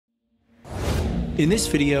In this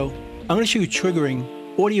video, I'm going to show you triggering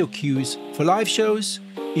audio cues for live shows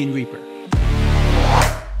in Reaper.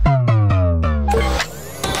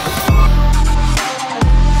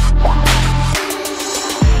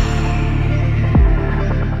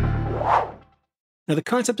 Now, the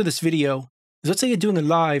concept of this video is, let's say you're doing a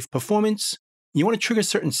live performance and you want to trigger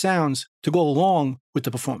certain sounds to go along with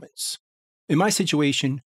the performance. In my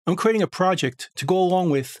situation, I'm creating a project to go along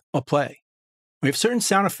with a play. We have certain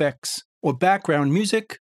sound effects or background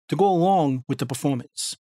music to go along with the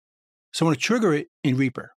performance. So I'm going to trigger it in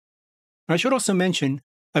Reaper. And I should also mention,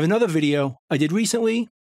 I have another video I did recently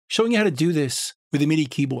showing you how to do this with a MIDI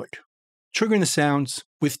keyboard, triggering the sounds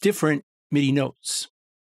with different MIDI notes.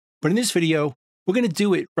 But in this video, we're going to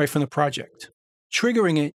do it right from the project,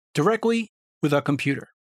 triggering it directly with our computer.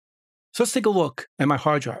 So let's take a look at my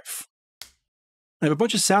hard drive. I have a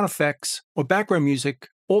bunch of sound effects or background music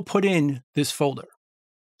all put in this folder.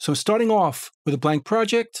 So I'm starting off with a blank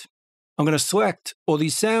project. I'm going to select all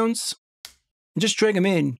these sounds and just drag them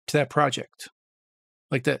in to that project,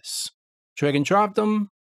 like this. Drag and drop them.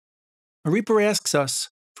 And Reaper asks us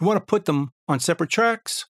if we want to put them on separate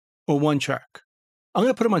tracks or one track. I'm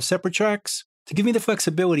going to put them on separate tracks to give me the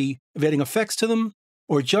flexibility of adding effects to them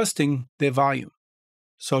or adjusting their volume.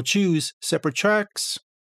 So I'll choose separate tracks,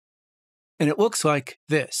 and it looks like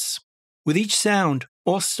this, with each sound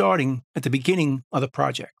all starting at the beginning of the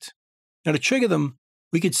project. Now to trigger them,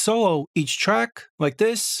 we could solo each track like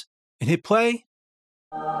this and hit play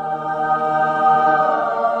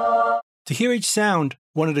to hear each sound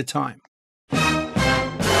one at a time.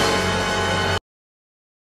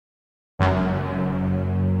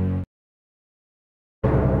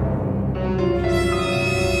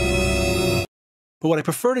 But what I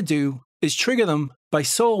prefer to do is trigger them by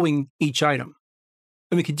soloing each item.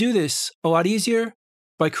 And we could do this a lot easier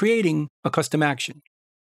by creating a custom action.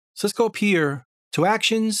 So let's go up here to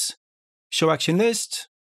Actions, Show Action List,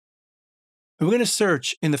 and we're going to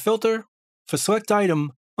search in the filter for Select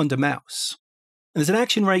Item under Mouse. And there's an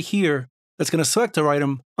action right here that's going to select our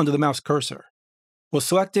item under the mouse cursor. We'll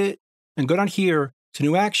select it and go down here to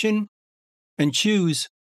New Action and choose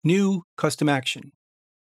New Custom Action,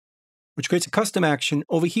 which creates a custom action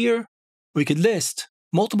over here. We could list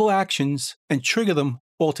multiple actions and trigger them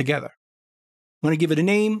all together. I'm going to give it a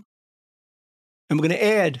name, and we're going to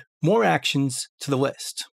add more actions to the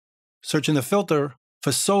list. Search in the filter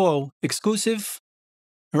for Solo Exclusive,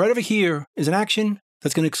 and right over here is an action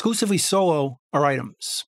that's going to exclusively solo our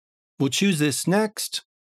items. We'll choose this next.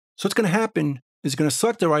 So what's going to happen is it's going to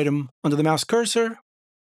select our item under the mouse cursor,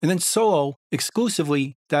 and then solo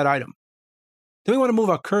exclusively that item. Then we want to move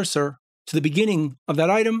our cursor to the beginning of that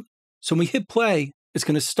item, so when we hit play, it's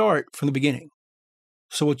going to start from the beginning.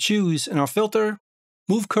 So we'll choose in our filter,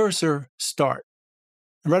 Move Cursor Start.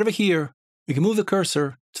 And right over here, we can move the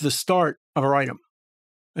cursor to the start of our item.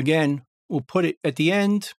 Again, we'll put it at the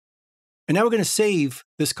end. And now we're going to save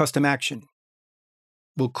this custom action.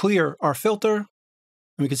 We'll clear our filter, and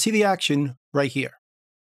we can see the action right here.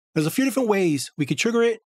 There's a few different ways we could trigger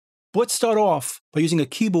it, but let's start off by using a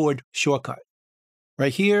keyboard shortcut.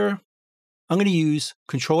 Right here, I'm going to use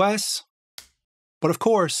Control-S, but of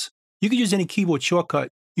course, you can use any keyboard shortcut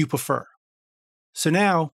you prefer. So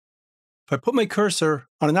now, if I put my cursor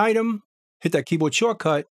on an item, hit that keyboard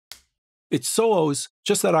shortcut, it solos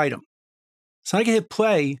just that item. So I can hit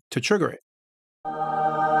play to trigger it.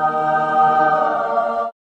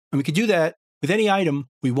 And we can do that with any item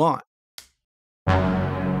we want.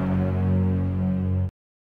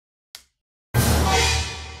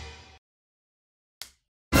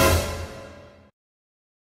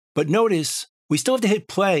 But notice, we still have to hit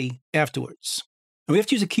play afterwards. And we have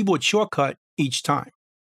to use a keyboard shortcut each time.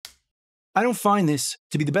 I don't find this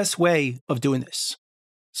to be the best way of doing this.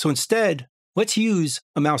 So instead, let's use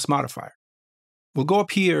a mouse modifier. We'll go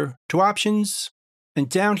up here to Options, and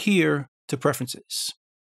down here to Preferences.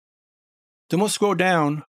 Then we'll scroll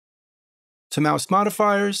down to Mouse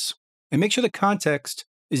Modifiers, and make sure the context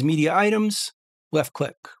is Media Items, left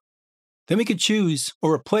click. Then we could choose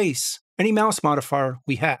or replace any mouse modifier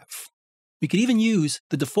we have. We could even use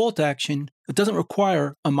the default action that doesn't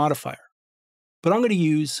require a modifier. But I'm going to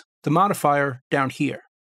use the modifier down here,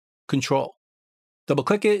 Control. Double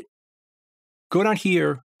click it, go down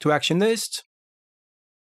here to Action List,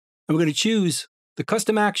 and we're going to choose the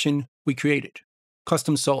custom action we created,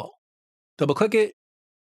 Custom Solo. Double click it.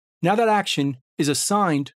 Now that action is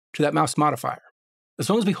assigned to that mouse modifier, as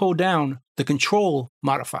long as we hold down the Control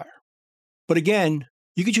modifier. But again,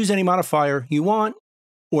 you can choose any modifier you want,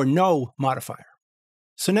 or no modifier.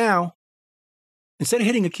 So now, instead of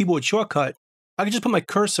hitting a keyboard shortcut, I can just put my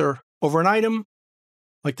cursor over an item,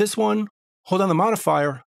 like this one, hold down the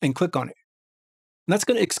modifier and click on it. And that's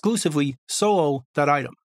going to exclusively solo that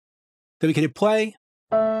item. Then we can hit play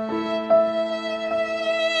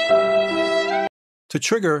to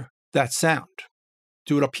trigger that sound.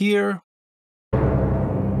 Do it up here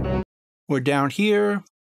or down here.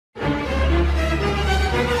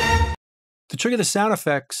 To trigger the sound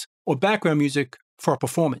effects or background music for our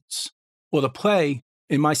performance, or the play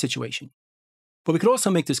in my situation. But we could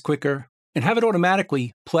also make this quicker and have it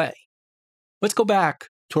automatically play. Let's go back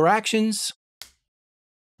to our actions,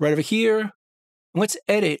 right over here, and let's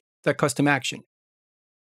edit that custom action.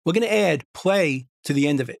 We're going to add play to the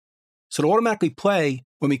end of it, so it'll automatically play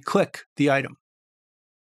when we click the item.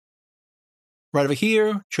 Right over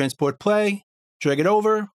here, transport play, drag it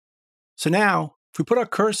over. So now, if we put our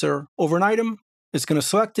cursor over an item, it's going to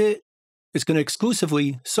select it, it's going to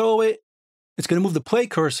exclusively solo it, it's going to move the play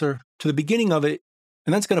cursor to the beginning of it,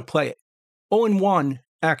 and then it's going to play it. All in one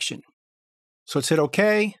action. So let's hit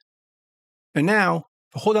OK. And now,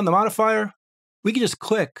 if we hold down the modifier, we can just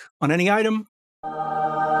click on any item,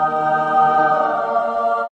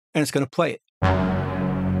 and it's going to play it.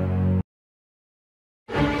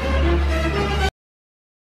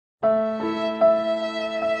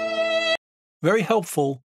 Very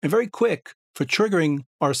helpful and very quick for triggering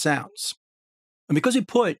our sounds. And because we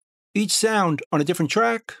put each sound on a different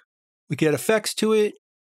track, we can add effects to it,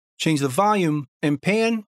 change the volume and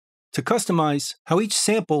pan to customize how each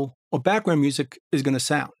sample or background music is going to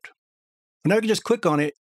sound. And now we can just click on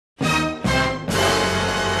it,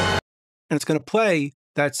 and it's going to play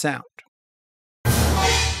that sound.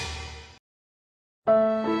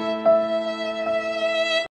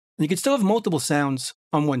 And you can still have multiple sounds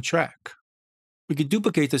on one track. We could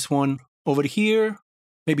duplicate this one over to here,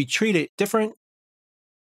 maybe treat it different.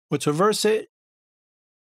 Let's reverse it.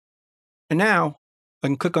 And now I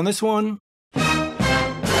can click on this one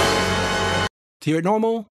to hear it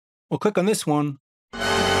normal. We'll click on this one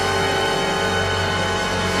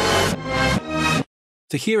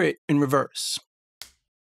to hear it in reverse.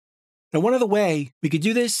 Now, one other way we could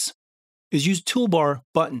do this is use toolbar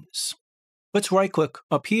buttons. Let's right-click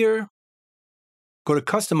up here, go to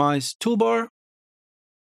Customize Toolbar,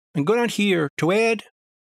 and go down here to Add,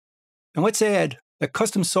 and let's add a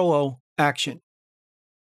custom solo action.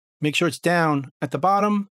 Make sure it's down at the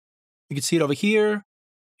bottom. You can see it over here.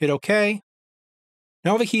 Hit OK.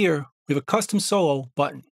 Now over here, we have a custom solo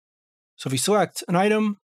button. So if we select an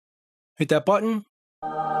item, hit that button,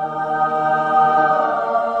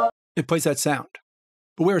 it plays that sound.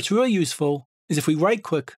 But where it's really useful is if we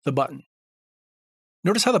right-click the button.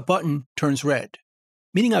 Notice how the button turns red,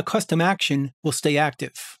 meaning our custom action will stay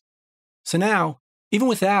active. So now, even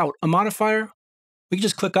without a modifier, we can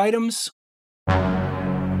just click items,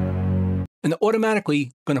 and they're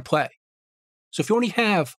automatically going to play. So if you only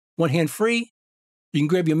have one hand free, you can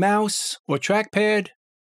grab your mouse or trackpad and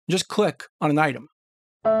just click on an item.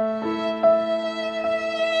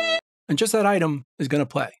 And just that item is going to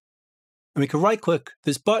play. And we can right-click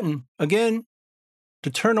this button again to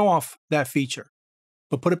turn off that feature,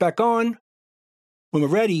 but put it back on when we're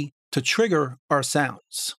ready to trigger our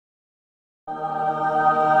sounds.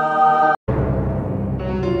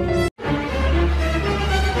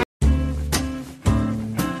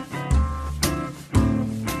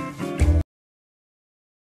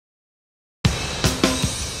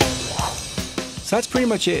 So that's pretty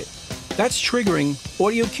much it. That's triggering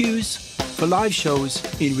audio cues for live shows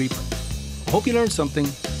in Reaper. I hope you learned something,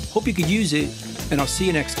 hope you could use it, and I'll see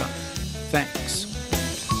you next time. Thanks.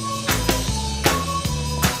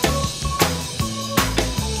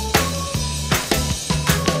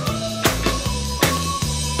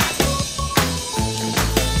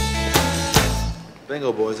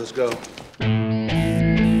 Bingo, boys, let's go.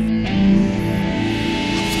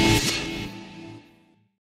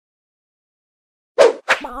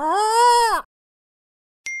 Ah!